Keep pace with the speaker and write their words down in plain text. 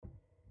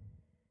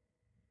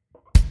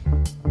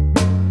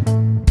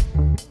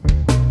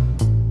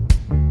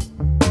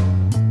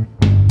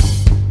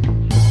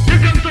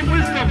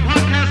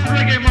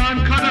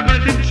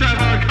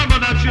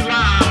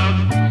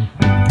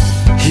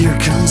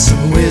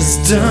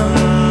wisdom,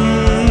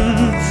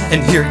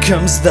 and here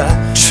comes the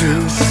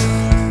truth.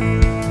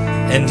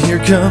 And here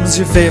comes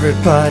your favorite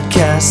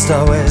podcast,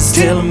 always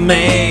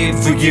tailor-made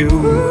for you.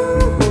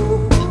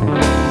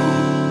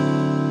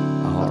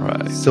 All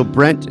right. So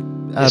Brent,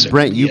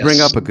 you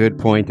bring up a good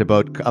point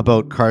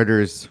about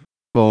Carter's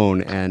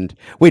phone. And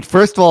wait,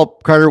 first of all,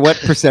 Carter, what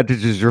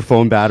percentage is your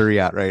phone battery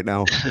at right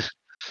now?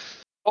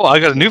 Oh, I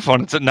got a new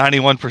phone. It's at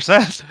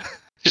 91%.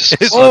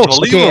 It's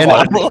okay.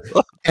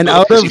 unbelievable. And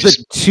out of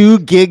the 2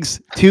 gigs,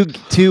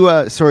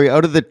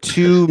 out of the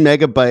 2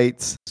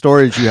 megabytes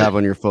storage you have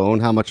on your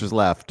phone, how much is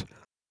left?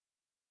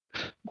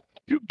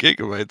 2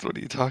 gigabytes? What are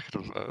you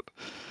talking about?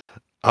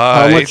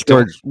 How much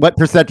storage? What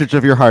percentage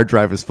of your hard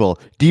drive is full?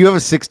 Do you have a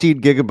 16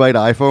 gigabyte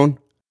iPhone?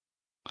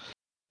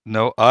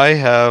 No, I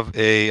have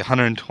a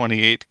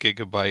 128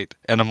 gigabyte,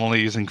 and I'm only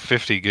using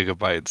 50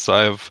 gigabytes. So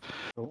I have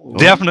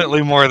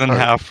definitely more than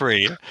half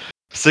free.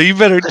 So you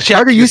better check.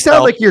 Carter, you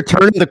sound like you're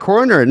turning the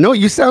corner. No,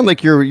 you sound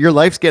like your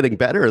life's getting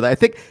better.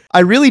 I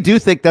really do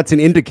think that's an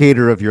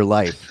indicator of your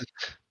life.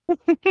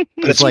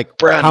 It's like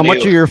how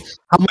much of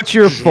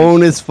your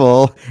phone is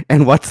full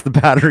and what's the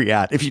battery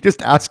at? If you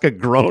just ask a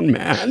grown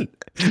man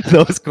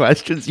those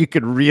questions, you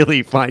could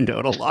really find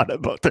out a lot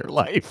about their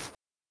life.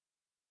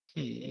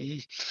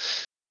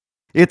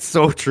 It's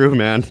so true,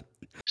 man.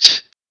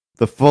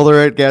 The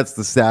fuller it gets,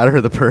 the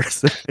sadder the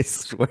person, I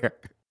swear.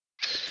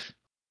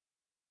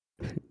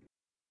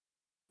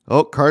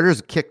 Oh,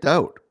 Carter's kicked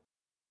out.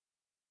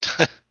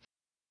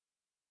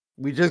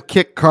 We just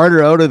kicked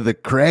Carter out of the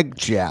Craig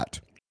chat.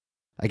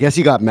 I guess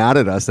he got mad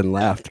at us and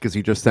left because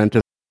he just sent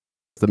us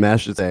the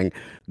message saying,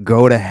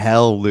 "Go to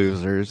hell,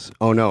 losers."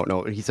 Oh no,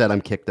 he said I'm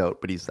kicked out,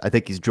 but I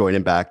think he's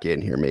joining back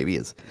in here. Maybe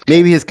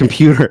his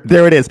computer.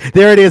 There it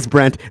is,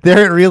 Brent.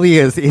 There it really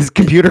is. His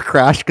computer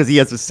crashed because he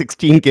has a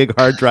 16 gig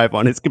hard drive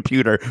on his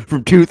computer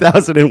from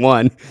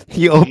 2001.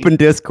 He opened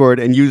Discord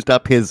and used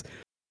up his,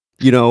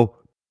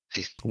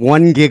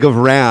 1 gig of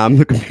RAM.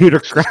 The computer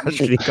crashed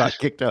and he got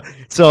kicked out.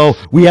 So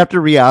we have to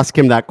re-ask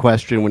him that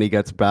question when he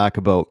gets back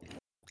about,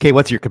 okay,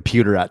 what's your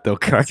computer at though,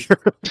 Carter?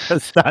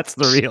 Because that's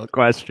the real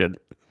question.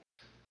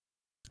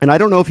 And I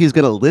don't know if he's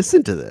going to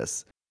listen to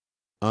this.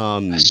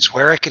 I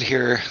swear I could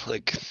hear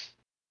like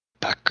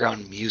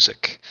background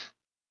music.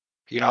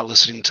 You're not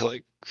listening to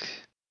like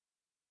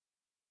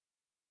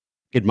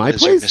in my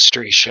place?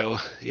 Mystery show.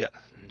 Yeah,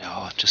 no,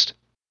 I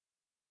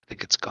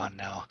think it's gone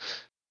now.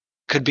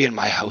 Could be in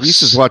my house.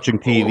 Lisa's watching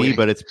TV,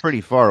 but it's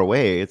pretty far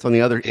away. It's on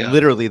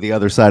literally the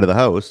other side of the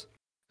house.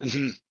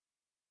 Mm-hmm.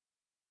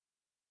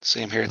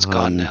 Same here. It's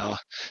gone now.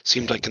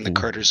 Seemed like in the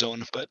Carter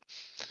zone, but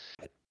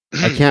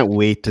I can't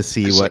wait to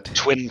see what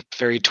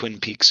very Twin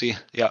Peaksy.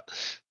 Yeah.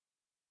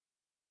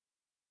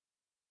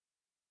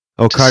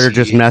 Oh, Carter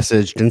just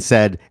messaged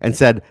and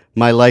said,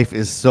 "My life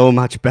is so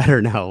much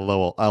better now."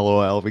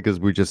 LOL, because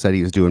we just said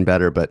he was doing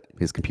better, but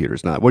his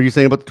computer's not. What are you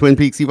saying about the Twin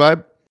Peaksy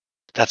vibe?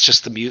 That's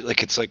just the mute.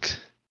 Like it's like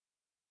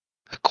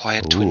a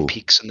quiet Twin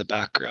Peaks in the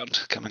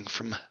background coming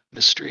from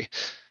Mystery.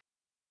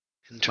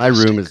 My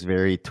room is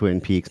very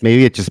Twin Peaks.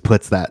 Maybe it just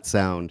puts that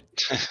sound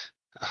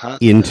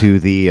into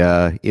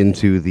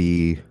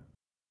the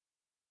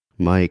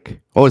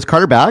mic. Oh, is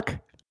Carter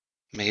back?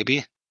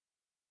 Maybe.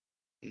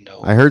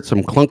 No. I heard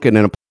some clunking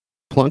and a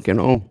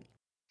plunking. Oh,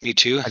 me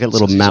too. I got a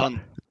little map.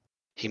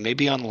 He may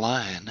be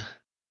online.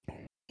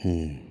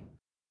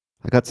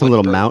 I got some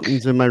little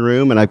mountains in my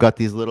room, and I've got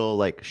these little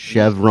like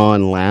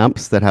chevron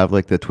lamps that have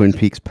like the Twin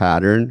Peaks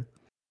pattern.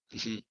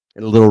 Mm-hmm.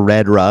 And a little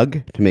red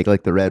rug to make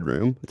like the red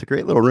room. It's a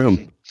great little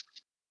room.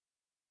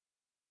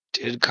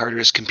 Did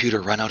Carter's computer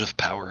run out of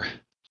power?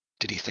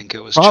 Did he think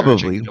it was probably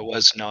charging? It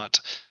was not.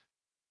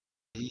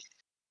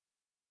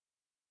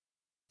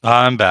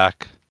 I'm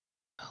back.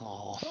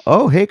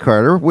 Oh, hey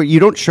Carter. Well, you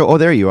don't show. Oh,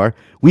 there you are.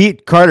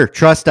 Carter,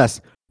 trust us.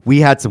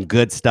 We had some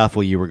good stuff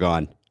while you were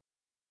gone.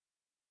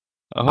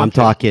 Okay. I'm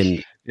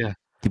talking. Yeah.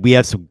 We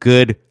have some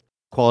good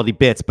quality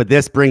bits, but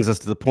this brings us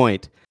to the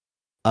point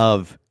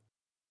of.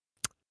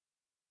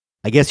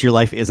 I guess your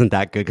life isn't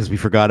that good because we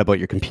forgot about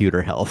your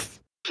computer health.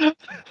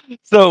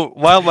 So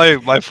while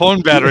my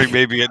phone battery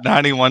may be at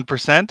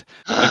 91%,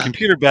 my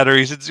computer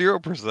battery is at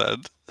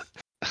 0%.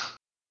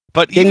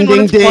 But ding,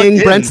 ding,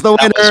 ding. Brent's the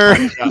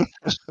winner.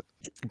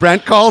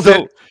 Brent calls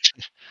it.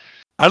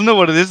 I don't know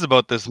what it is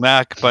about this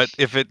Mac, but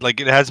if it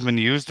hasn't been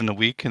used in a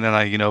week and then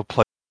I,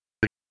 plug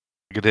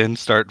it in,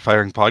 start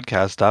firing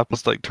podcast up,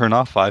 let's turn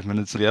off 5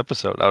 minutes of the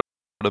episode out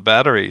of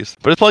batteries.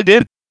 But it's plugged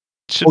in.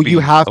 You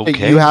have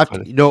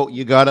to. No,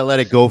 you gotta let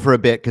it go for a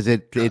bit because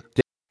it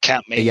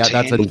can't maintain. Yeah,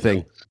 that's a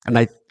thing. And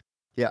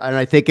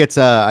I think it's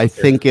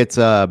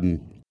a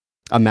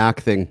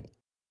Mac thing.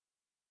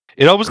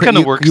 It always kind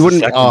of works the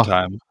second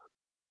time.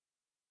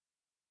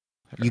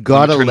 You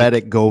gotta let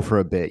it go for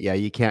a bit. Yeah,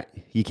 you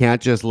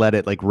can't just let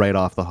it right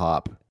off the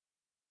hop.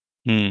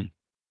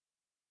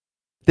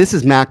 This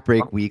is Mac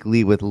Break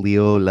Weekly with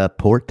Leo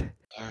Laporte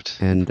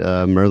and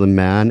Merlin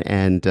Mann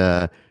and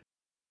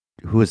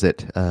who is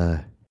it?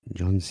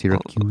 John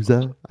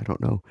Siracusa? I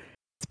don't know.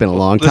 It's been a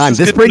long time.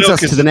 This brings us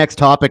to the next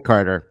topic,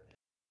 Carter.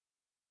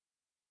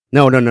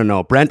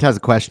 No. Brent has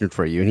a question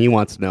for you, and he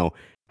wants to know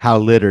how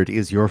littered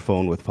is your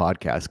phone with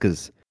podcasts?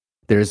 Because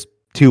there's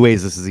two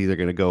ways this is either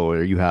going to go.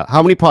 Or you have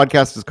how many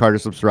podcasts does Carter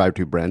subscribe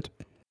to, Brent?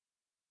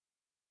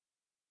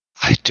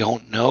 I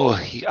don't know.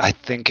 I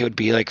think it would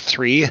be like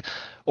 3.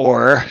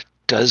 Or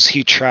does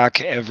he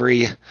track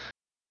every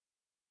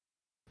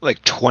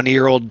like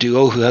 20-year-old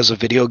duo who has a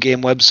video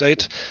game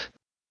website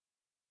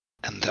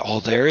and all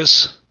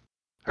theirs?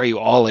 Are you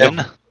all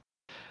in?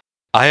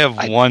 I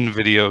have one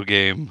video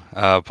game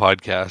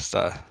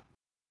podcast.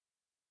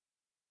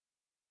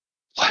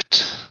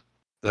 What?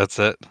 That's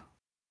it.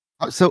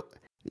 So,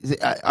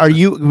 are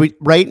you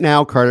right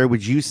now, Carter?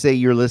 Would you say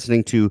you're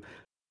listening to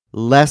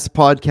less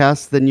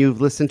podcasts than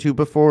you've listened to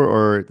before,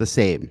 or the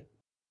same?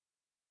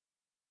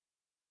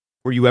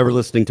 Were you ever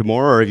listening to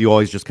more, or have you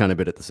always just kind of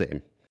been at the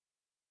same?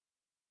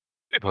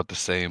 About the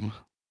same.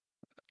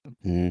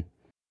 Mm.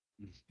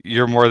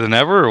 You're more than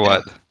ever, or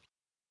what?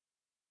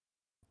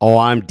 Oh,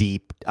 I'm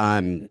deep.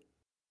 I'm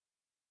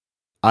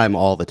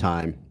all the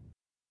time.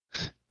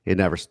 It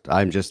never.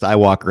 I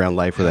walk around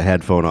life with a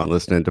headphone on,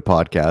 listening to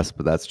podcasts.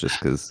 But that's just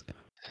because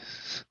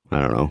I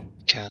don't know.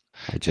 Can't.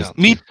 I just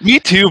Me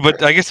too.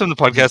 But I guess some of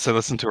the podcasts I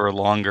listen to are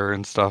longer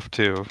and stuff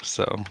too,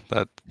 so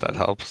that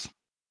helps.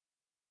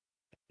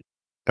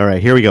 All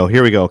right, here we go.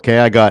 Okay,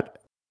 I got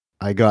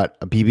a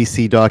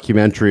BBC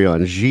documentary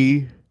on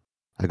G.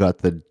 I got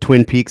the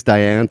Twin Peaks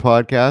Diane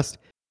podcast,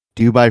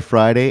 Due by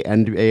Friday,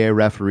 NBA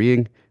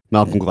refereeing,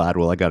 Malcolm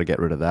Gladwell. I got to get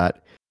rid of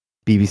that.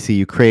 BBC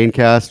Ukraine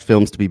cast,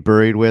 Films to be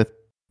Buried with,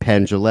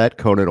 Penn Jillette,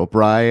 Conan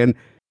O'Brien,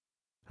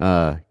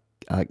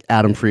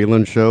 Adam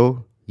Freeland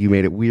Show, You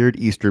Made It Weird,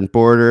 Eastern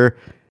Border,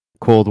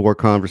 Cold War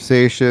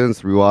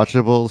Conversations,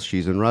 Rewatchables,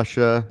 She's in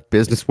Russia,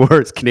 Business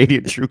Wars,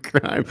 Canadian True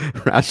Crime,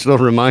 Rational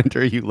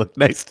Reminder, You Look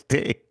Nice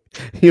Today,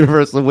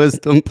 Universal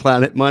Wisdom,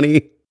 Planet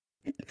Money,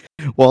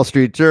 Wall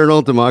Street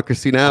Journal,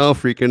 Democracy Now!,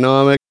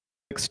 Freakonomics,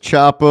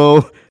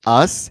 Chapo,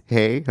 Us,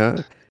 Hey, huh?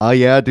 Oh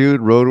yeah,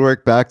 dude,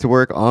 Roadwork, Back to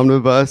Work,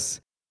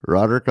 Omnibus,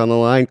 Roderick on the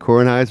Line,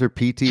 Kornheiser,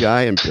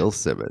 PTI, and Bill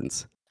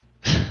Simmons.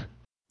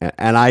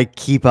 And I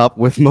keep up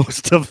with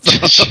most of them.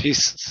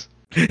 Jesus.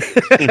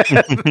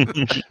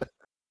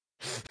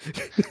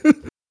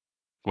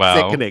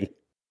 Wow. Sickening.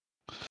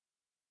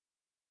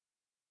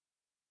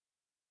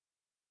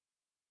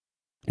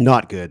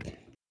 Not good.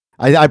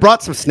 I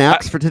brought some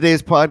snacks for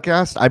today's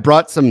podcast. I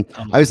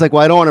was like,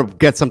 well, I don't want to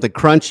get something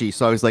crunchy.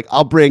 So I was like,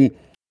 I'll bring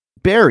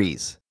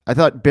berries. I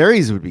thought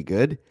berries would be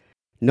good.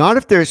 Not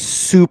if they're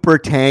super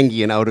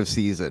tangy and out of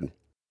season.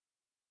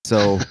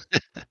 So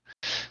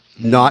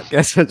not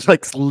it's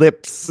like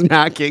lip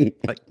smacking.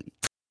 Like,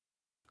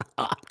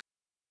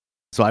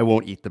 so I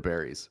won't eat the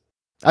berries.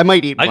 I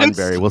might eat one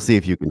berry. We'll see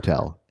if you can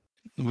tell.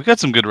 We got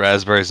some good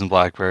raspberries and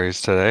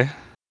blackberries today.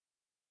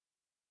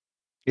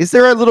 Is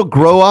there a little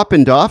grow up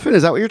in Dauphin?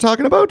 Is that what you're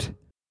talking about?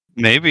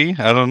 Maybe.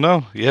 I don't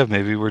know. Yeah,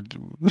 maybe we're...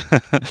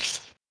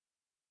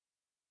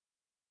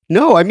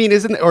 No, I mean,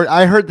 or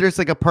I heard there's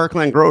like a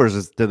Parkland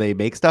Growers. Do they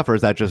make stuff, or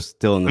is that just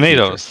still in the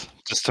tomatoes? Future?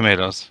 Just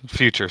tomatoes.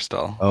 Future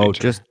still. Oh,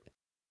 future. Just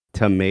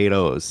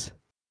tomatoes.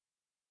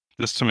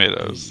 Just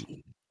tomatoes.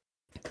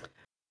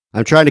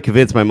 I'm trying to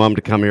convince my mom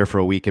to come here for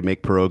a week and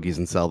make pierogies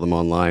and sell them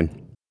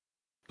online.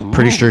 Ooh.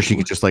 Pretty sure she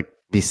could just like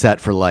be set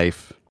for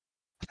life.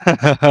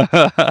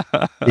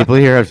 People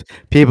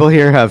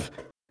here have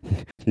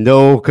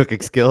no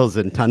cooking skills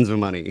and tons of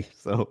money.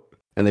 So,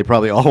 and they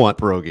probably all want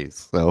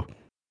pierogies. So,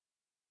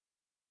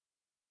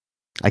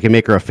 I can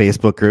make her a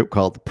Facebook group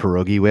called the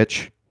Pierogi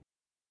Witch.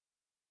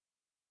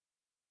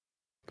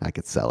 I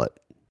could sell it.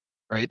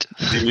 Right.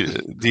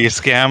 Do you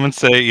scam and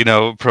say,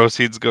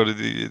 proceeds go to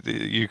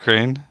the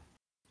Ukraine?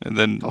 And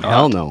then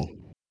hell no.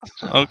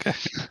 Okay.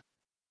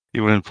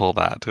 You wouldn't pull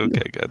that.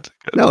 Okay, good.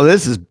 No,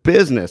 this is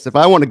business. If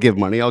I want to give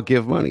money, I'll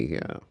give money.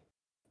 Yeah.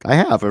 I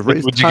have. I've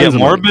raised Would you get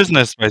more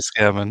business by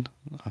scamming?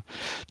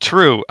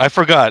 True. I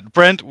forgot.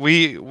 Brent,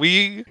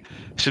 we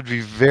should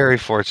be very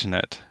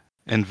fortunate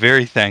and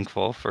very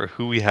thankful for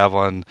who we have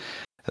on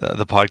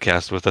the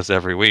podcast with us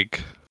every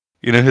week.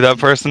 You know who that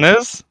person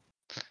is?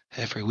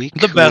 Every week?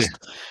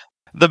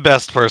 The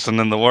best person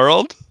in the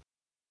world.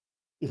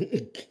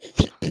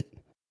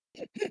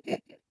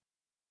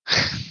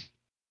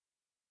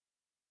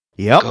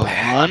 Yep. Go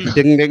on.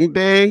 Ding, ding,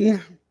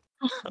 ding.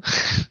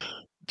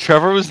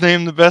 Trevor was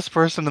named the best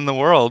person in the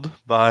world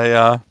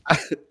by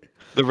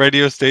the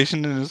radio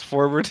station in his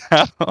former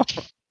town.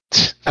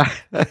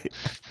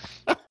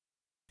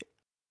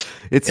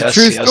 It's a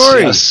true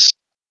story. Yes.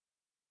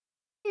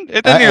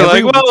 And then you're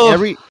like,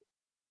 well...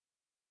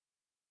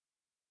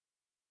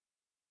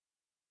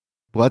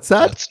 What's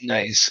that? That's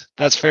nice.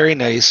 That's very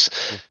nice.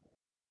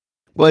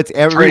 Well, it's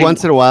every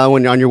once in a while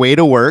when you're on your way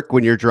to work,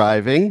 when you're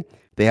driving,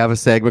 they have a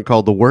segment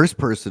called The Worst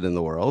Person in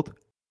the World.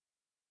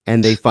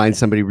 And they find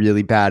somebody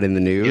really bad in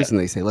the news and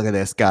they say, look at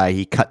this guy.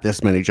 He cut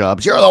this many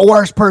jobs. You're the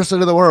worst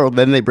person in the world.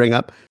 Then they bring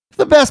up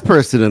the best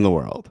person in the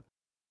world.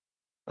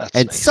 That's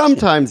and nice.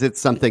 Sometimes it's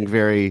something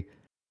very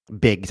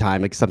big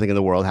time, like something in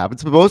the world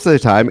happens. But most of the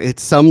time,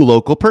 it's some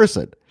local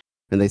person.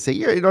 And they say,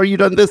 you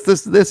done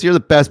this. You're the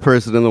best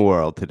person in the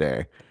world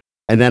today.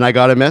 And then I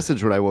got a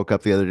message when I woke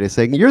up the other day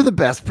saying, "You're the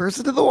best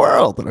person in the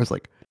world." And I was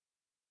like,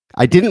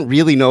 I didn't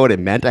really know what it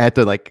meant. I had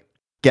to like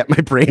get my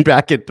brain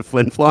back into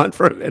Flin Flon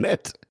for a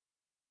minute.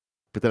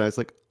 But then I was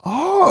like,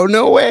 oh,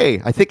 no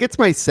way. I think it's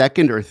my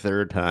second or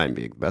third time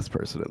being the best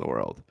person in the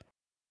world.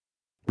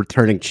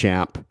 Returning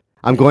champ.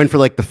 I'm going for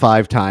like the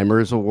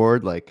 5-timers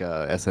award, like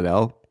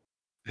SNL.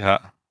 Yeah.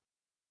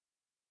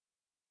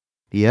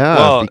 Yeah,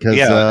 Well, because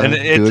yeah, and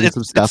doing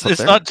some stuff up it's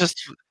there. not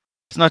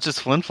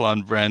just Flin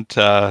Flon, Brent.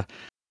 I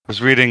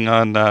was reading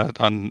on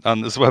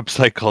this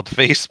website called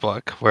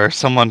Facebook where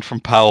someone from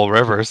Powell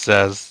River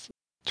says,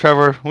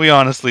 "Trevor, we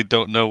honestly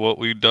don't know what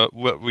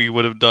we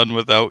would have done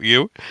without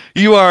you.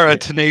 You are a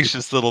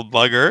tenacious little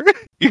bugger.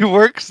 You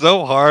work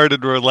so hard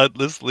and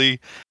relentlessly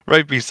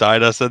right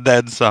beside us, and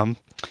then some.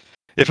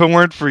 If it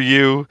weren't for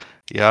you,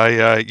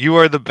 yeah, you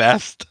are the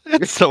best.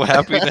 And so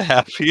happy to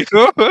have you."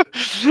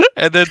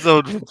 And then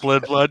someone from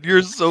Flin Flon,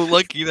 "You're so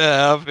lucky to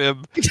have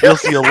him. You'll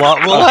see a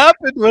lot will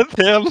happen with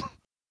him."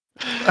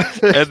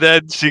 And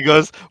then she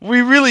goes,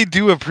 "We really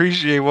do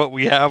appreciate what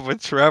we have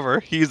with Trevor.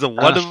 He is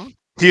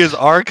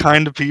our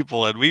kind of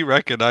people, and we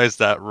recognize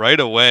that right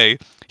away.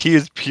 He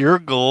is pure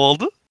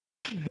gold."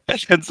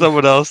 And then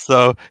someone else,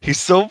 so he's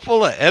so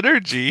full of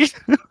energy.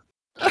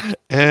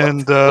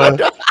 And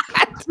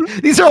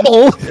These are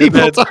old people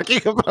then-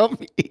 talking about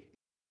me.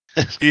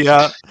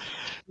 yeah,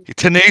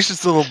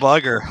 tenacious little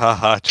bugger.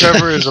 Haha.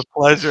 Trevor is a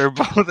pleasure,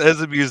 both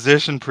as a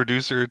musician,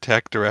 producer,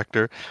 tech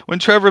director. When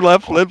Trevor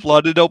left Flin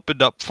Flon, it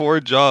opened up 4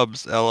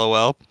 jobs.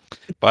 LOL.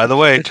 By the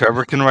way,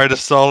 Trevor can write a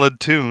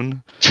solid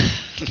tune.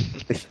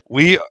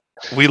 We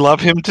love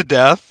him to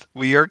death.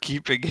 We are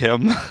keeping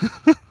him.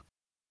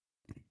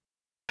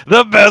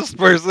 The best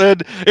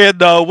person in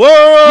the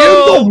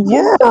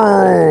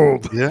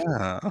world.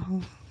 Yeah.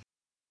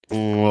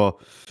 Well,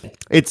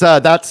 it's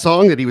that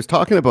song that he was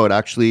talking about,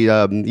 actually.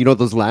 You know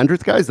those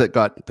Landreth guys that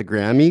got the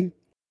Grammy?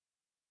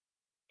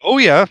 Oh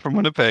yeah, from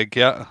Winnipeg.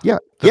 Yeah. Yeah,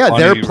 The yeah,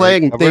 they're Bonnie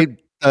playing Raitt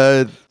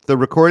the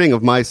recording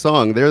of my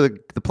song. They're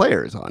the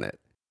players on it.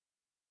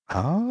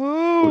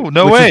 Oh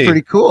no which way! is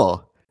pretty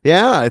cool.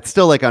 Yeah, it's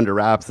still like under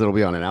wraps. It'll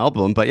be on an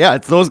album, but yeah,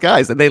 it's those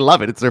guys, and they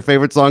love it. It's their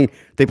favorite song.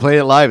 They played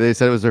it live. They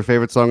said it was their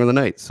favorite song of the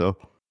night. So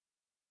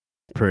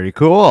pretty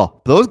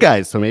cool. Those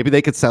guys. So maybe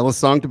they could sell a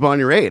song to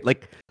Bonnie Raitt.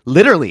 Like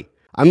literally,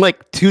 I'm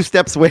like 2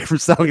 steps away from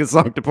selling a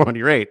song to Bonnie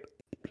Raitt.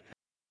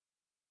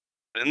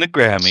 In the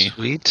Grammy.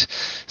 Sweet.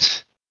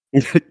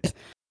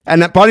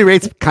 And that Bonnie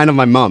Raitt's kind of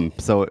my mom,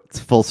 so it's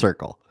full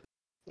circle.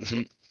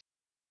 Mhm.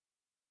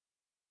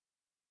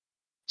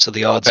 So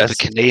the odds of a Best-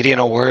 Canadian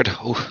award.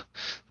 Ooh.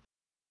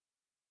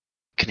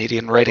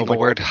 Canadian writing my-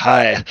 award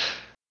high.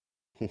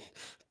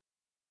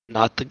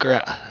 Not the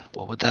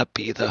what would that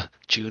be? The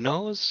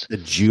Junos? The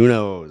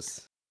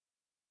Junos.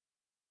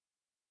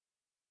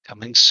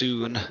 Coming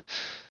soon.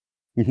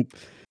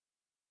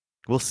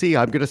 We'll see.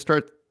 I'm gonna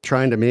start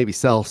trying to maybe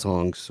sell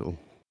songs. So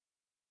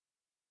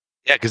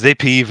Yeah, because they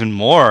pay even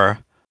more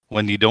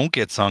when you don't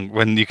get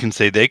when you can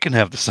say they can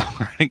have the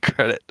songwriting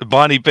credit.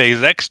 Bonnie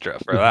pays extra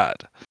for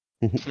that.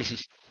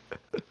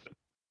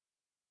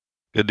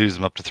 Good news,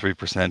 I'm up to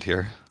 3%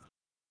 here.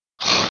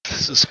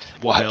 This is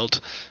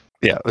wild.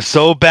 Yeah,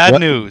 so bad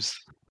What? news.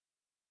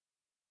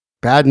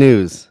 bad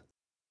news.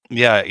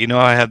 Yeah, you know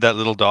I have that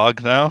little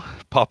dog now,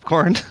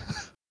 Popcorn.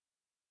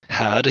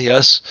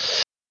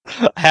 Yes.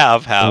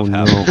 have. Oh,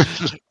 no.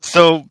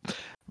 So,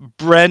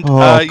 Brent,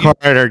 Oh,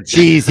 Carter.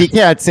 Jeez, you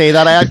can't say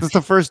that. That's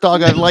the first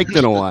dog I've liked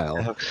in a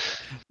while.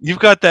 you've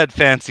got that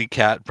fancy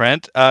cat,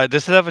 Brent.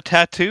 Does it have a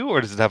tattoo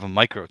or does it have a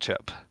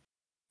microchip?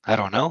 I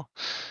don't know.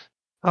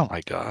 Oh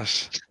my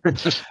gosh.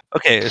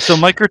 Okay, so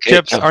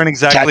microchips aren't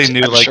exactly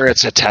new. I'm sure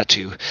it's a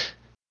tattoo.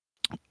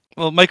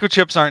 Well,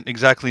 microchips aren't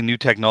exactly new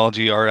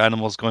technology. Our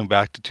animals going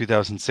back to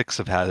 2006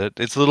 have had it.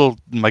 It's a little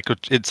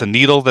it's a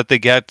needle that they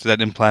get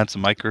that implants a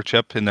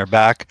microchip in their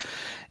back.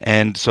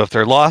 And so if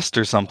they're lost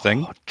or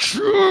something,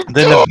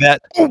 then the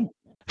vet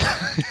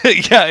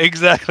yeah,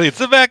 exactly.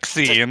 It's a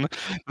vaccine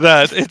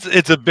that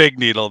it's a big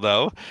needle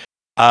though.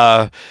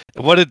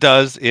 What it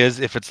does is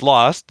if it's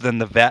lost, then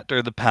the vet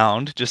or the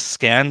pound just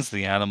scans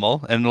the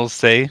animal and it'll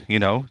say,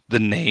 the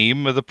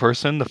name of the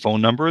person, the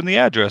phone number, and the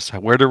address,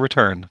 where to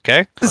return.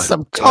 Okay. There's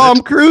some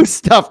Tom Cruise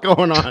stuff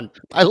going on.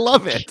 I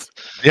love it.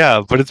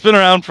 Yeah, but it's been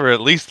around for at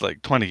least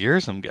like 20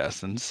 years, I'm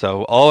guessing.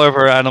 So all of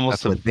our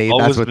animals That's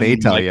have what they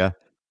tell you.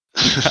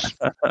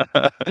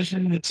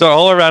 So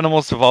all our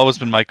animals have always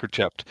been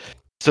microchipped.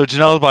 So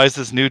Janelle buys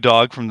this new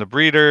dog from the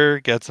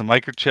breeder, gets a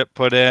microchip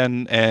put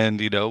in,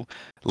 and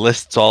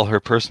lists all her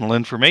personal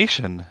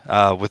information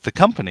with the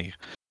company.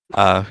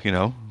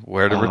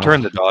 Where to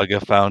return the dog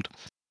if found.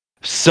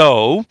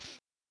 So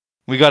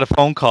we got a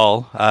phone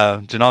call.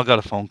 Janelle got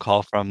a phone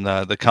call from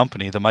the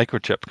company, the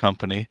microchip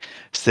company,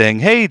 saying,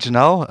 "Hey,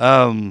 Janelle,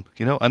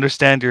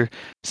 understand you're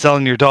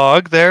selling your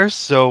dog there,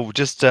 so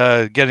just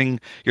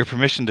getting your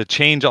permission to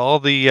change all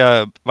the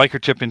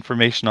microchip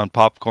information on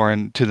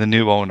Popcorn to the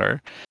new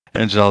owner."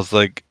 And Janelle's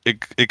like,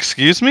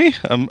 "Excuse me?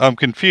 I'm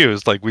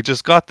confused. Like, we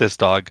just got this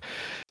dog."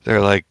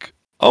 They're like,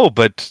 "Oh,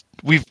 but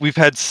we've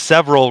had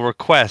several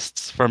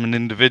requests from an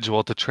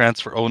individual to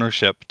transfer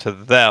ownership to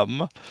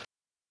them.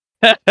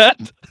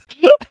 And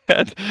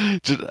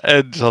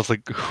I was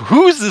like,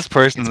 who's this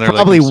person? And they're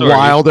Probably like, "I'm sorry."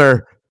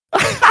 Wilder.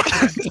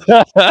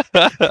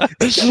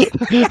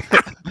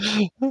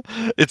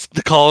 It's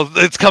the call.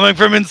 It's coming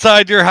from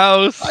inside your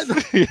house.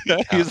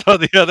 He's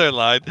on the other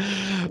line,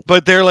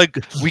 but they're like,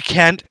 we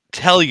can't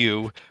tell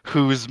you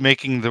who's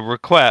making the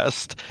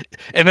request.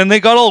 And then they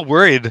got all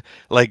worried,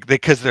 like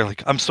because they're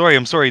like, I'm sorry.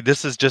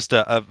 This is just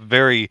a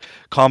very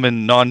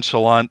common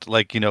nonchalant,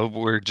 like,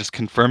 we're just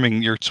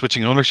confirming you're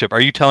switching ownership. Are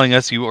you telling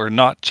us you are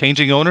not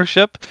changing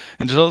ownership?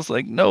 And Giselle's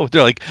like, no.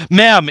 They're like,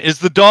 ma'am, is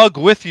the dog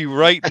with you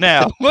right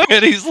now?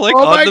 And he's like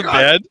on the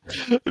bed,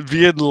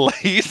 being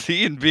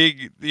lazy and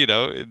being,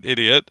 an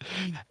idiot.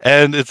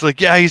 And it's like,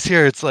 yeah, he's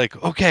here. It's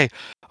like, okay.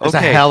 There's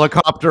a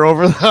helicopter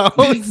over the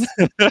house.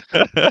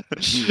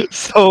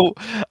 So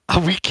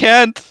we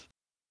can't.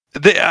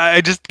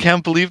 I just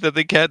can't believe that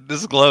they can't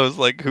disclose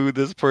like who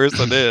this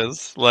person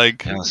is.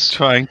 Like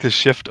trying to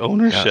shift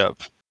ownership.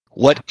 Yeah.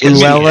 What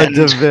is Cruella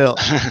DeVille?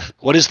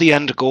 What is the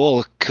end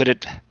goal? Could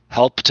it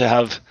help to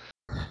have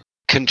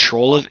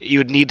control of? You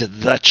would need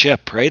the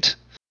chip, right?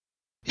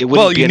 It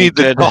wouldn't be you need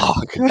good. the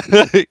dog.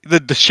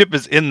 the chip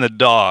is in the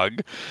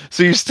dog,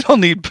 so you still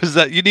need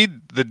You need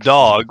the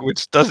dog,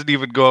 which doesn't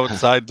even go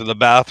outside to the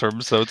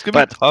bathroom, so it's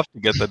gonna be tough to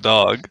get the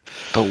dog.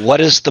 But what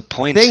is the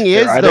point? Thing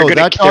is, though,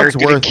 that dog's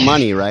worth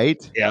money, right?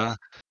 Yeah.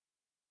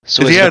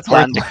 So is the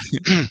plan?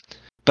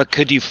 But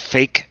could you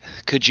fake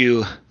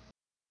the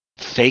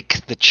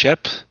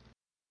chip?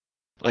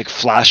 Like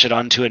flash it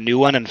onto a new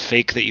one and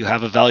fake that you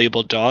have a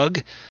valuable dog?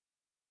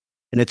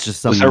 And it's just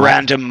some with a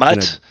random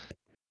mutt.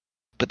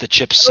 But the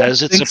chip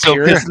says it's a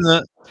pure.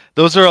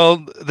 Those are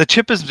all. The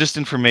chip is just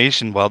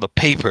information, while the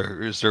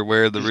papers are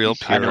where the real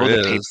pure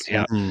is.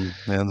 Yeah,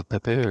 the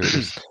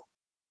papers.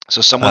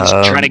 So someone's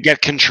trying to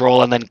get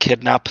control and then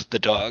kidnap the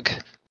dog.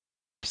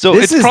 So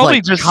this it's probably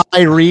like just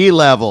Kyrie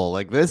level.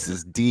 Like this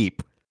is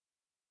deep.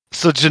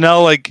 So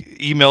Janelle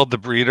emailed the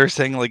breeder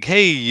saying like,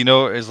 hey,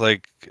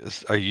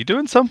 are you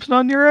doing something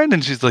on your end?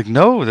 And she's like,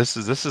 no, this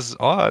is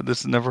odd.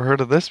 This has never heard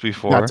of this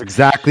before. That's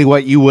exactly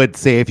what you would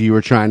say if you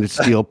were trying to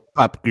steal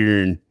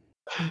popcorn.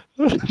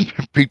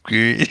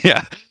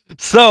 Yeah.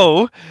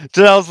 So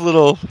Janelle's a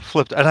little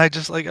flipped, and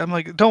I'm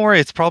like, don't worry,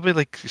 it's probably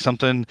like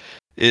something.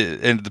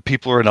 And the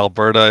people are in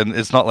Alberta, and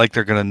it's not like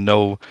they're gonna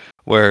know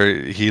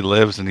where he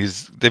lives, and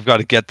they've got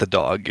to get the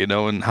dog,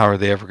 and how are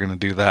they ever gonna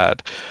do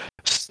that?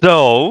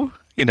 So.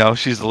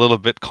 She's a little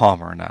bit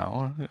calmer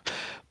now.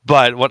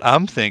 But what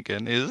I'm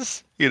thinking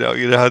is,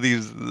 how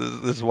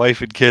this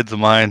wife and kids of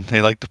mine,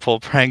 they like to pull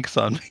pranks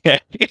on me.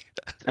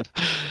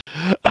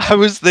 I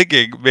was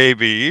thinking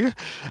maybe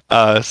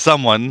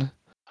someone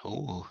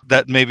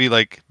that maybe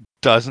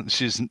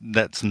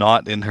that's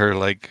not in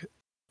her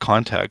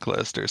contact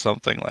list or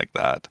something like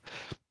that.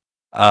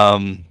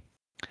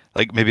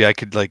 Maybe I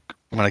could when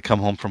I come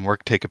home from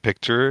work, take a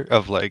picture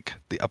of the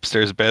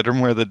upstairs bedroom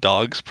where the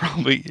dog's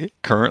probably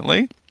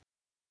currently.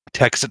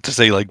 Text it to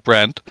say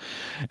Brent,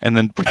 and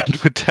then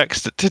Brent would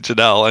text it to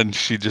Janelle, and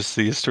she'd just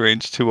see a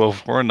strange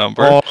 204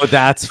 number. Oh,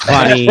 that's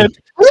funny.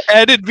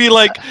 and it'd be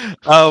like,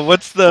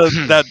 what's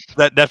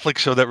that Netflix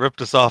show that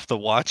ripped us off, The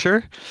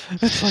Watcher?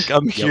 It's like,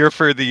 I'm here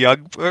for the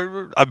young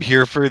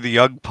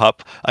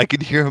pup. I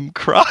can hear him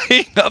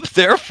crying up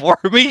there for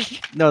me.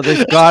 No,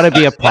 there's got to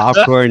be a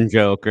popcorn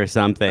joke or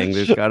something.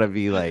 There's got to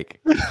be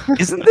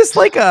isn't this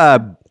like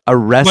a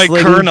wrestling?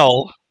 My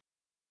Colonel.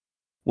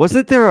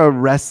 Wasn't there a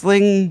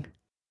wrestling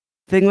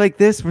thing like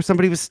this where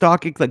somebody was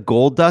stalking,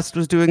 Gold Dust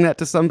was doing that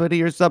to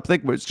somebody or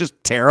something, where it's just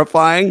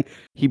terrifying?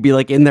 He'd be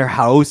in their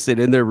house and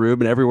in their room,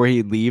 and everywhere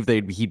he'd leave,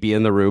 he'd be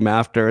in the room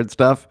after and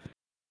stuff.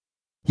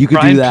 You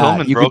could do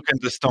that. Pillman broke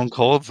into Stone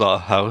Cold's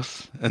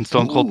house, and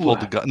Stone Cold pulled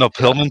the gun. No,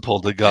 Pillman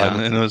pulled the gun,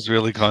 and it was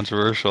really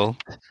controversial.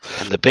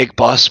 And the Big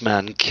Boss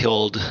Man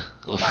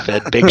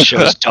fed Big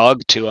Show's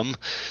dog to him.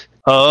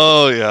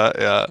 Oh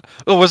yeah.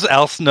 Oh, was it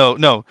Al Snow?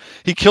 No,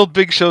 he killed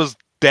Big Show's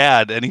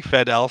dad, and he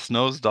fed Al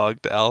Snow's dog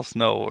to Al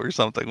Snow or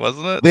something,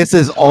 wasn't it? This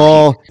is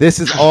all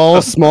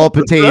small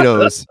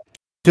potatoes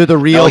to the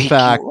real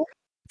fact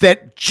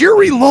that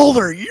Jerry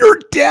Lawler, your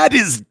dad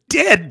is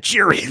dead,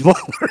 Jerry Lawler.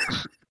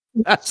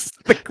 That's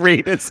the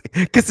greatest,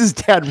 because his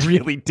dad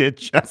really did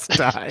just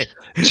die.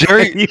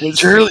 Jerry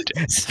straight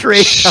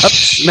up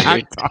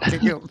smack talking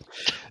him.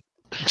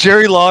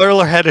 Jerry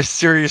Lawler had a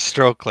serious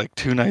stroke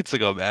 2 nights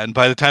ago, man.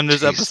 By the time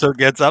this episode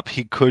gets up,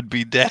 he could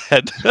be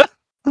dead.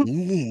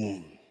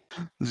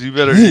 You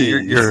better,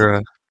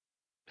 you're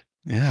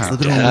yeah.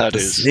 Dad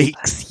is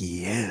snakes.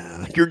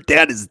 Yeah, your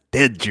dad is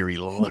dead, Jerry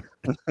Lawler.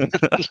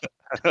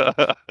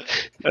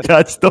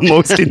 That's the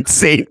most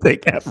insane thing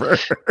ever.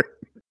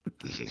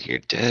 You're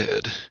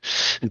dead.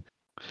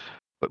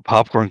 But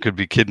Popcorn could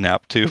be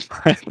kidnapped too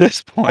at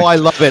this point. Oh, I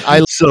love it.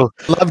 I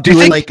love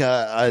doing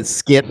a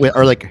skit with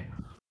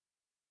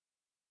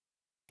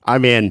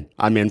I'm in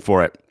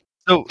for it.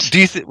 So do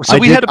you think? So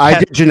I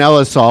did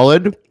Janelle a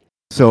solid,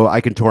 so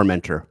I can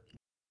torment her.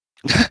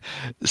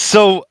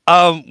 So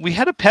we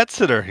had a pet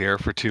sitter here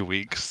for 2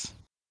 weeks,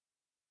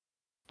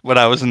 when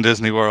I was in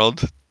Disney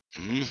World.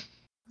 Hmm?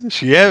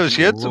 She had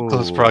some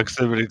close Whoa.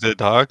 proximity to the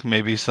dog.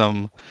 Maybe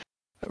some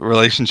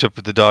relationship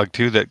with the dog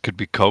too that could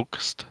be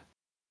coaxed.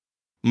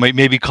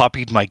 Maybe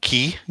copied my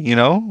key.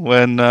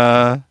 When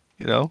when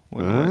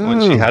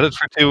she had it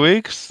for 2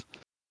 weeks.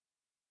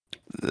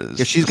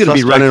 Yeah, she's going to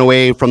be running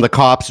away from the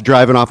cops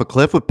driving off a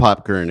cliff with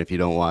popcorn if you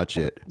don't watch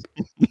it.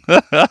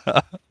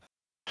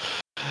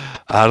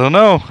 I don't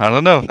know.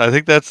 I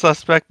think that's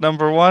suspect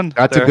number one.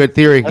 That's there. a good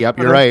theory. That's Yep,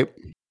 what you're right.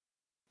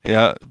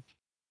 Yeah.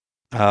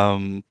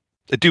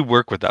 I do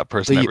work with that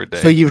person every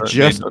day. So you've it may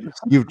just notice.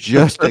 you've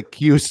just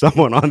accused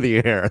someone on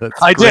the air.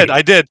 That's I great.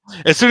 did.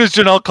 As soon as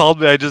Janelle called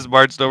me, I just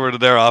marched over to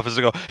their office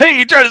and go, "Hey,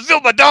 you trying to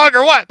steal my dog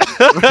or what?"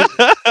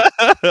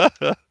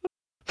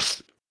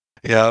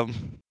 Yeah.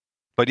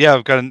 But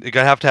yeah, I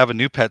have to have a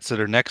new pet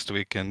sitter next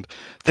week, and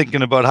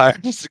thinking about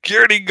hiring a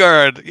security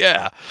guard.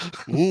 Yeah.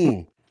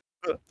 Mm.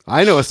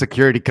 I know a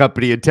security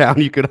company in town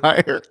you could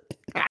hire.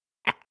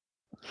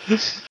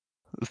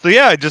 So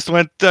yeah, I just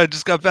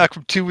got back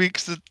from 2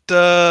 weeks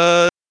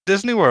at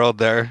Disney World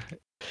there.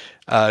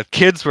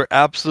 Kids were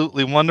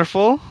absolutely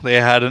wonderful. They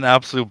had an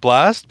absolute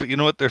blast. But you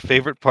know what their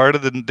favorite part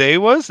of the day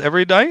was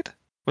every night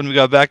when we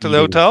got back to the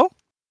Eating. hotel?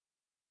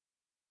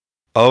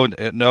 Oh,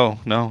 no.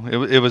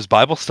 It was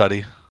Bible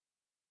study,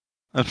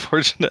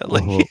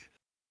 unfortunately.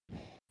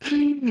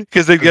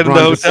 Because they'd get in the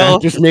Ron hotel.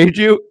 DeSantis made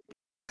you?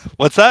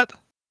 What's that?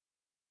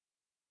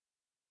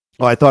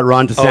 Oh, I thought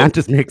Ron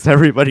DeSantis makes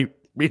everybody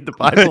read the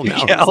Bible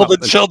now. Yeah, or all the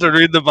something. children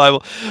read the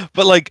Bible.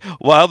 But like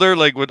while they're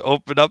like would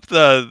open up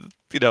the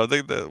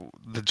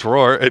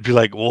drawer, it'd be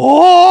like,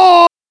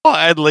 whoa!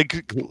 And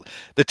like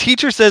the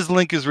teacher says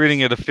Link is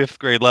reading at a 5th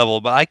grade level,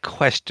 but I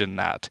question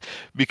that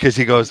because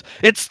he goes,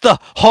 "It's the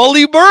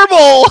Holy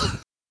Bible!"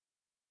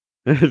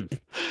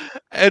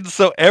 And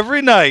so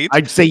every night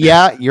I'd say,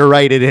 yeah, you're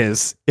right. It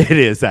is. It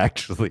is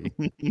actually.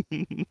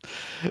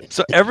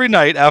 So every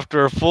night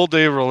after a full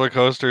day of roller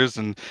coasters,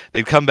 and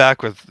they'd come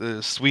back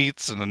with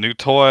sweets and a new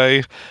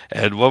toy,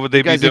 and what would they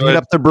You be guys would hit doing?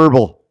 up the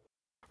burble.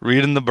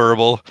 Reading the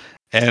Bible,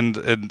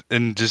 and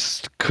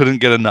just couldn't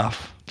get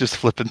enough. Just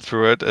flipping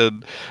through it,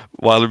 and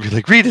Wilder would be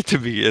like, "Read it to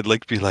me," and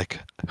like be like,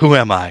 "Who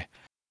am I?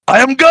 I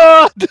am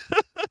God."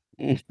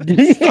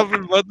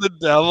 Something about the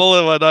devil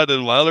and whatnot,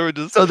 and Wilder would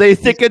just. So they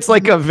think it's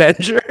like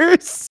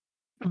Avengers?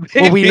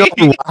 Well, we know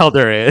who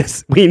Wilder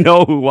is. We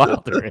know who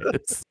Wilder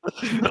is.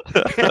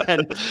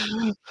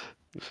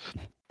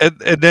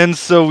 And then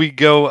so we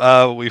go.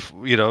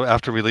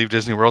 After we leave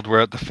Disney World,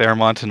 we're at the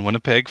Fairmont in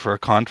Winnipeg for a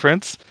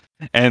conference,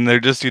 and they're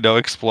just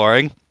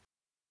exploring.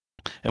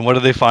 And what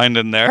do they find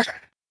in there?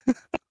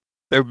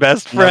 Their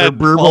best Another friend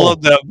burble.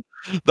 followed them.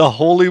 The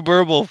Holy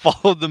Bible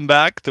followed them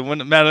back to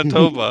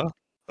Manitoba.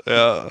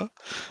 Yeah,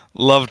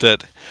 loved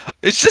it.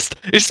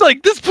 It's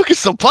like this book is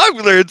so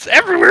popular. It's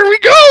everywhere we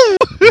go.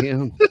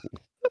 Yeah.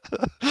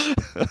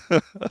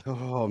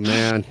 Oh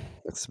man,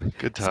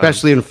 Good time.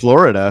 especially in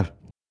Florida.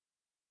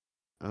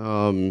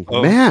 Oh,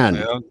 Man,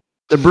 yeah.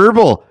 the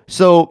burble.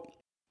 So,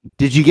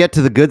 did you get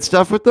to the good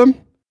stuff with them?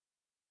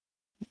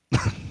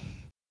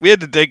 We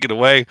had to take it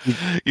away.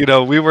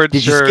 We weren't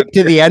Did you sure. skip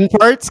to the end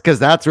parts? Because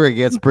that's where it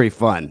gets pretty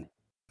fun.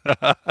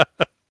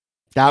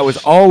 That was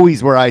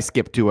always where I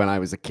skipped to when I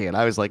was a kid.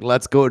 I was like,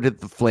 let's go to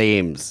the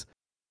flames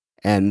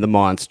and the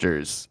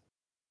monsters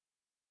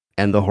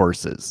and the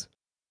horses.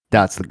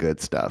 That's the good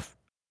stuff.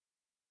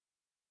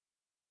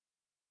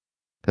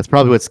 That's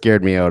probably what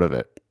scared me out of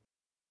it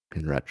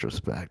in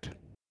retrospect.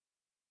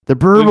 The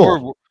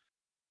burble.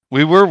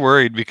 We were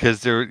worried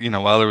because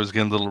Wilder was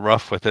getting a little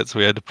rough with it, so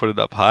we had to put it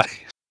up high.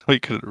 We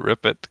couldn't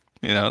rip it.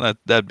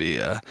 That'd be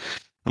a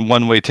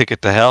one-way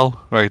ticket to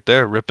hell right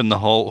there, ripping the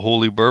whole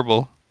Holy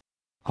Bible.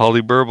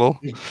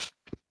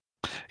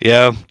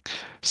 Yeah.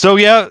 So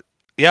yeah,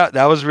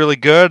 that was really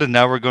good. And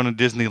now we're going to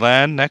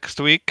Disneyland next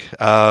week.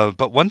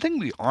 But one thing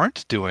we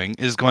aren't doing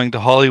is going to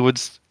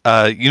Hollywood's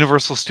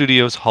Universal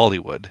Studios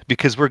Hollywood,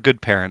 because we're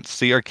good parents.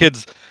 See, our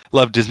kids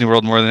love Disney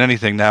World more than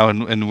anything now,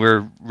 and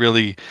we're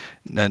really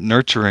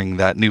nurturing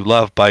that new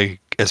love by,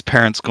 as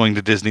parents, going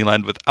to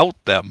Disneyland without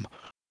them.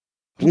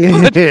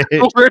 We're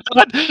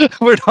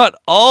not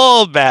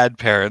all bad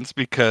parents,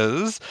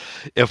 because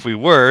if we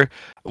were,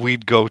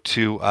 we'd go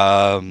to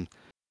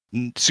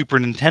Super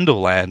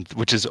Nintendo Land,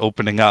 which is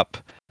opening up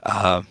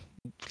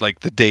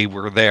like the day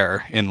we're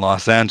there in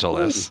Los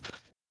Angeles. Ooh.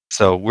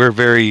 So we're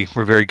very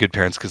good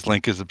parents, because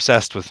Link is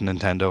obsessed with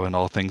Nintendo and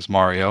all things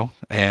Mario,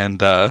 and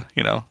that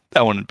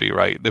wouldn't be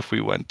right if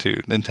we went to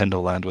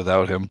Nintendo Land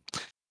without him.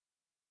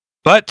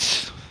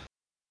 But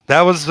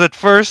that was at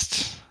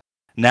first.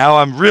 Now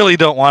I really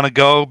don't want to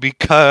go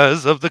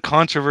because of the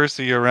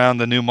controversy around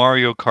the new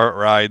Mario Kart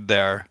ride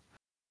there.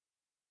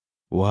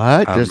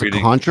 What? There's a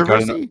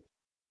controversy?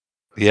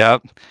 Yeah.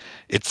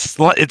 It's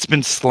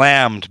been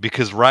slammed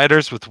because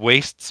riders with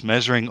waists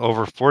measuring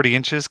over 40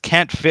 inches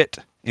can't fit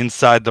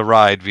inside the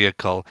ride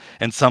vehicle,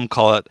 and some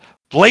call it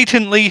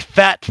blatantly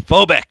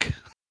fat-phobic.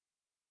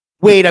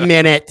 Wait a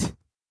minute.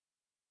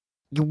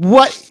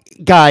 What?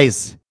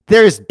 Guys,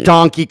 there's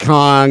Donkey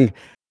Kong,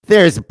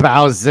 there's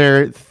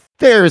Bowser,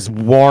 there's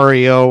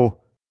Wario.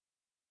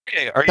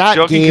 Okay, are you That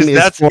joking? game Because is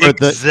that's for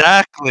the-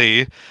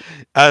 exactly.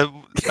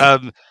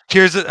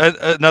 Here's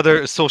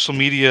another social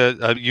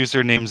media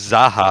user named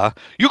Zaha.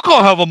 You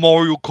can't have a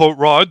Mario Kart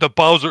ride that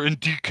Bowser and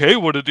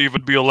DK wouldn't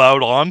even be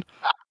allowed on.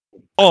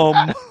 Oh,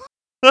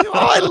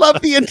 I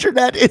love the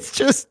internet. It's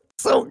just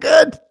so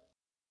good.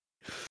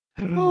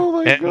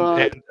 Oh my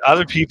god! And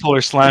other people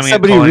are slamming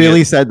Somebody it. Calling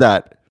really it, said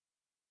that.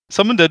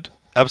 someone did.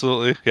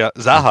 Absolutely. Yeah.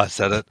 Zaha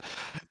said it.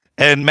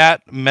 And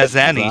Matt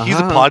Mazzani, he's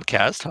a Zaha.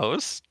 podcast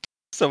host,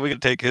 so we can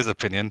take his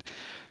opinion.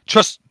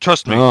 Trust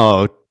me.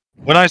 Oh,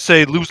 When I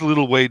say lose a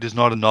little weight is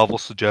not a novel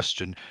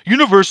suggestion,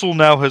 Universal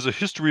now has a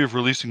history of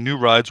releasing new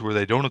rides where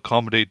they don't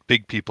accommodate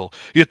big people,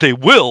 yet they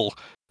will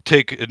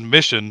take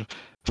admission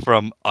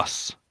from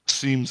us.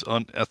 Seems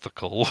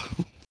unethical.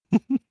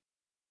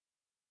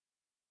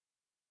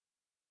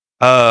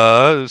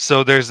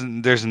 So there's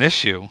an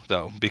issue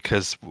though,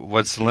 because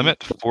what's the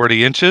limit?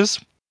 40 inches?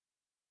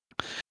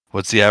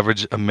 What's the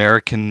average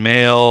American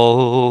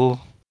male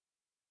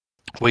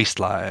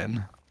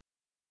waistline?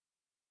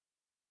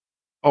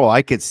 oh,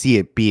 I could see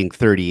it being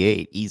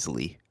 38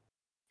 easily.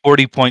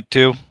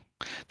 40.2.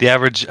 The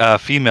average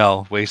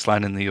female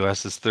waistline in the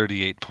US is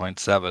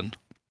 38.7.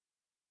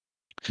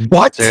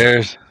 What?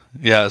 So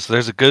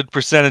there's a good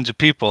percentage of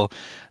people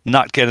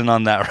not getting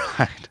on that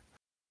ride.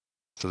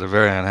 So they're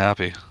very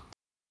unhappy.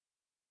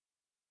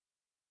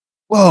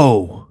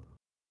 Whoa!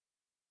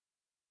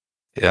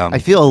 Yeah. I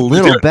feel a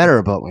little better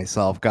about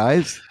myself,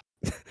 guys.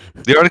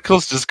 The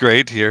article's just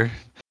great here.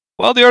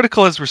 While the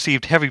article has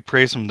received heavy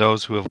praise from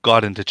those who have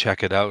gotten to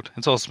check it out,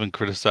 it's also been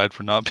criticized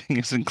for not being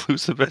as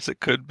inclusive as it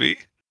could be.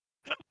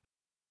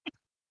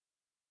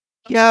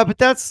 Yeah, but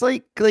that's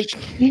like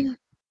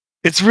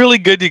It's really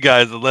good, you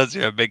guys, unless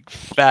you're a big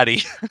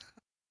fatty.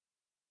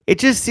 it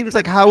just seems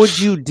like how would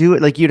you do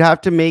it? Like you'd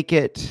have to make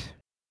it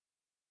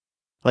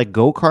like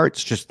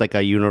go-karts, just like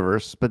a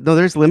universe. But no,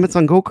 there's limits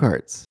on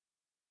go-karts.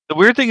 The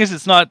weird thing is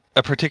it's not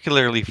a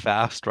particularly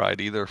fast ride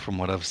either, from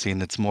what I've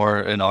seen. It's more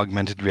an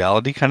augmented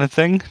reality kind of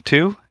thing,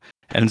 too.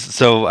 And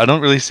so I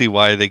don't really see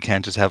why they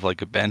can't just have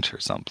like a bench or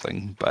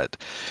something. But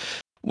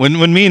when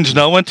me and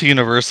Janelle went to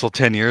Universal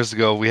 10 years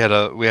ago, we had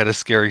a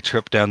scary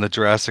trip down the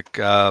Jurassic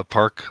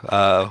Park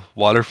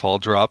waterfall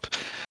drop,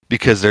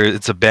 because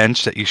it's a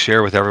bench that you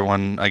share with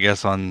everyone, I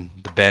guess, on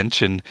the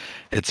bench, and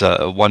it's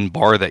a one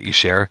bar that you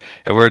share,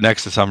 and we're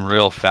next to some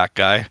real fat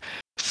guy.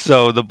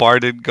 So the bar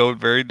didn't go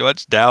very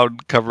much down,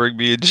 covering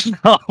me and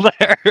Janelle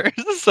there.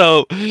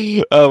 So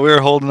we were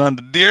holding on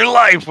to dear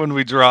life when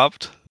we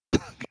dropped,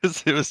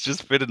 because it was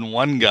just fitting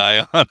one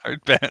guy on our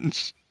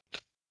bench.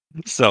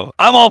 So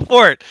I'm all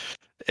for it.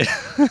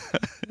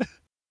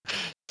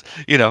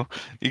 You know,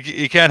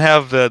 you can't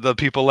have the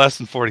people less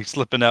than 40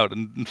 slipping out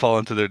and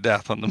falling to their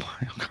death on the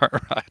Mario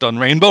Kart ride on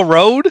Rainbow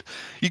Road.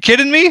 You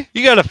kidding me?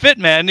 You got to fit,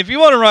 man. If you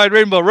want to ride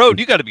Rainbow Road,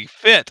 you got to be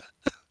fit.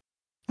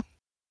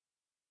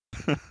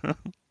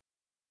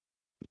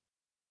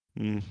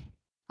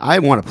 I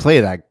want to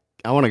play that.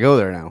 I want to go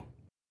there now.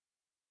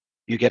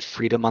 You get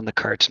freedom on the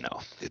cart.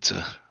 No, it's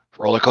a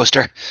roller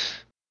coaster.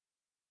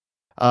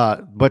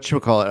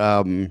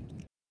 Whatchamacallit,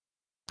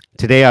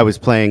 today I was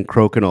playing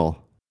Crokinole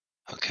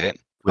Okay.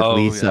 with Oh,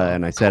 Lisa, yeah,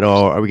 and I said,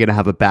 "Oh, are we gonna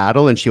have a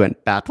battle?" And she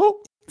went,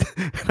 "Battle?"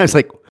 I was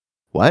like,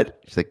 "What?"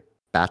 She's like,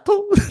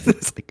 "Battle?"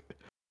 It's like,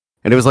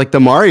 and it was like the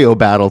Mario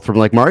battle from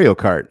like Mario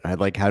Kart. I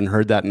hadn't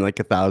heard that in like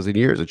 1,000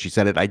 years, and she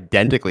said it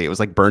identically. It was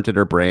like burnt in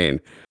her brain.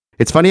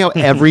 It's funny how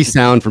every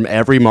sound from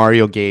every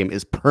Mario game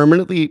is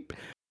permanently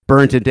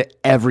burnt into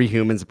every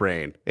human's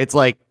brain. It's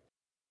like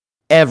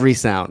every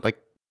sound, like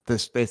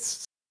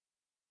this.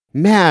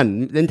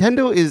 Man,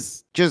 Nintendo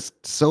is just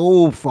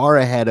so far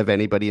ahead of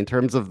anybody in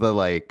terms of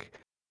the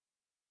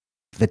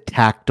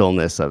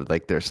tactileness of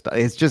like their stuff.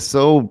 It's just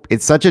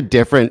it's such a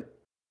different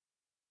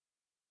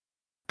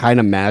kind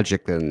of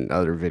magic than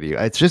other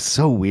video. It's just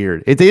so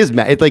weird.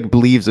 It like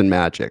believes in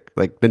magic.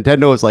 Like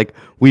Nintendo is like,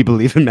 we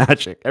believe in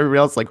magic. Everybody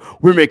else is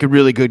like, we're making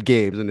really good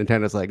games, and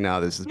Nintendo's like,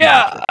 no, this is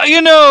Yeah,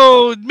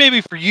 magic.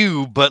 maybe for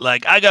you, but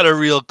like I got a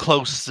real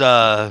close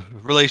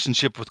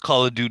relationship with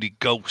Call of Duty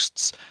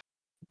Ghosts.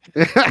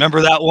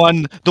 Remember that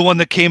one? The one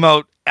that came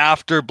out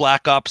after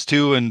Black Ops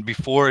 2 and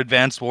before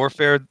Advanced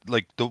Warfare?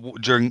 Like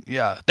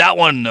that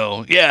one,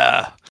 no.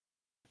 Yeah.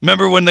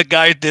 Remember when the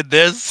guy did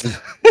this?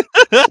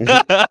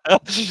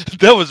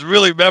 That was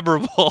really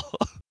memorable.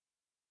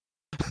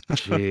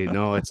 Gee,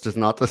 no, it's just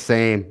not the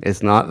same.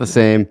 It's not the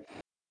same.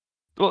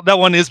 Well, that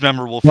one is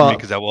memorable for me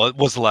because that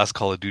was the last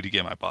Call of Duty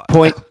game I bought.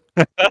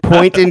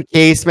 Point in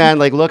case, man.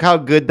 Like, look how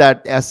good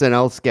that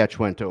SNL sketch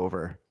went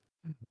over.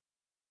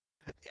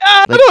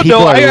 I Like, don't know.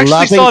 people I are actually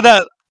loving- saw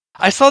that.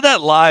 I saw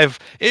that live.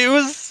 It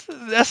was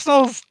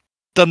SNL's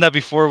done that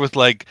before with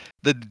like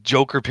the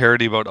Joker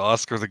parody about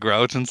Oscar the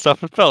Grouch and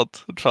stuff. It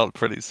felt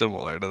pretty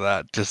similar to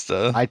that. Just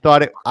I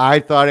thought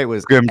it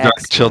was grim dark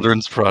excellent.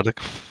 children's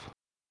product.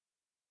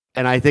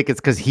 And I think it's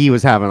because he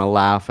was having a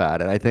laugh at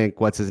it. I think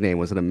what's his name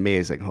was an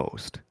amazing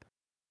host.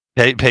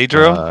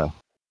 Pedro.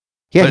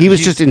 Yeah, But he was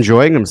he's- just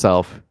enjoying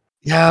himself.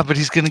 Yeah, but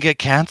he's gonna get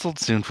canceled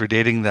soon for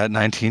dating that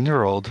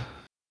 19-year-old.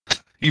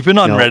 You've been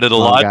on No, Reddit a wrong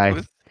lot.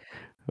 guy.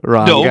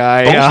 Wrong No,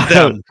 guy. both yeah. of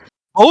them.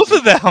 Both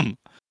of them.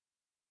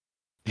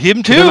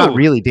 Him too. They're not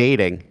really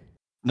dating.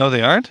 No,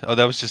 they aren't. Oh,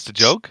 that was just a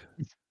joke.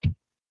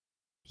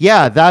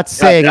 Yeah, that's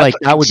Yeah, saying that's- like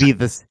that would be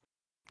this.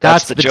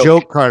 That's the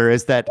joke, Carter.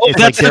 Is that Oh, it's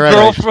that's like the they're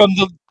girl at a, from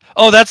the.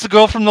 Oh, that's the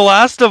girl from The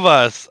Last of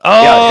Us. Yeah,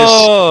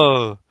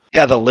 Oh.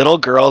 Yeah, the little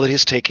girl that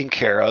he's taking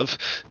care of.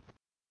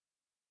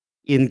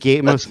 in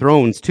Game That's- of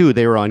Thrones too.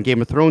 They were on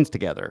Game of Thrones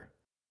together.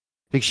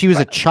 Like she was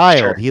a child.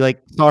 sure. He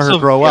like saw her So-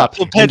 grow yeah, up.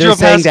 So And Pedro they're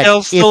saying that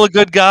Pascal's still a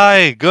good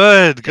guy.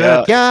 Good.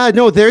 Yeah,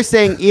 no, they're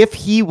saying if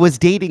he was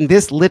dating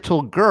this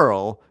little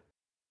girl,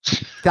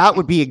 that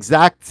would be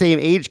exact same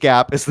age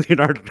gap as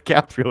Leonardo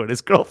DiCaprio and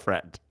his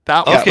girlfriend.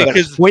 That was Okay, the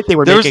 'cause point they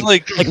were There's making.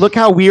 like. Like, look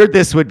how weird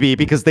this would be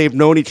because they've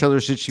known each other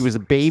since she was a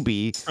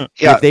baby.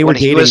 Yeah, If they were when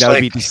he dating, was, that would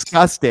like- be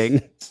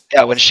disgusting.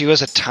 Yeah, when she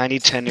was a tiny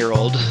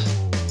 10-year-old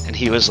and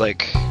he was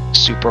like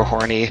super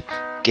horny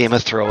Game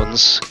of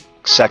Thrones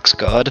sex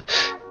god.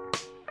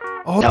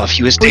 Oh, Now if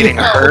he was wait, dating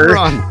hold her,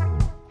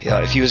 on. yeah,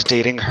 if he was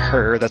dating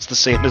her, that's the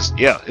same as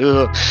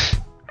ugh.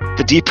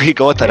 The deeper you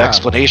go with that Yeah.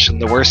 explanation,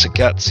 the worse it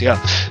gets. Yeah.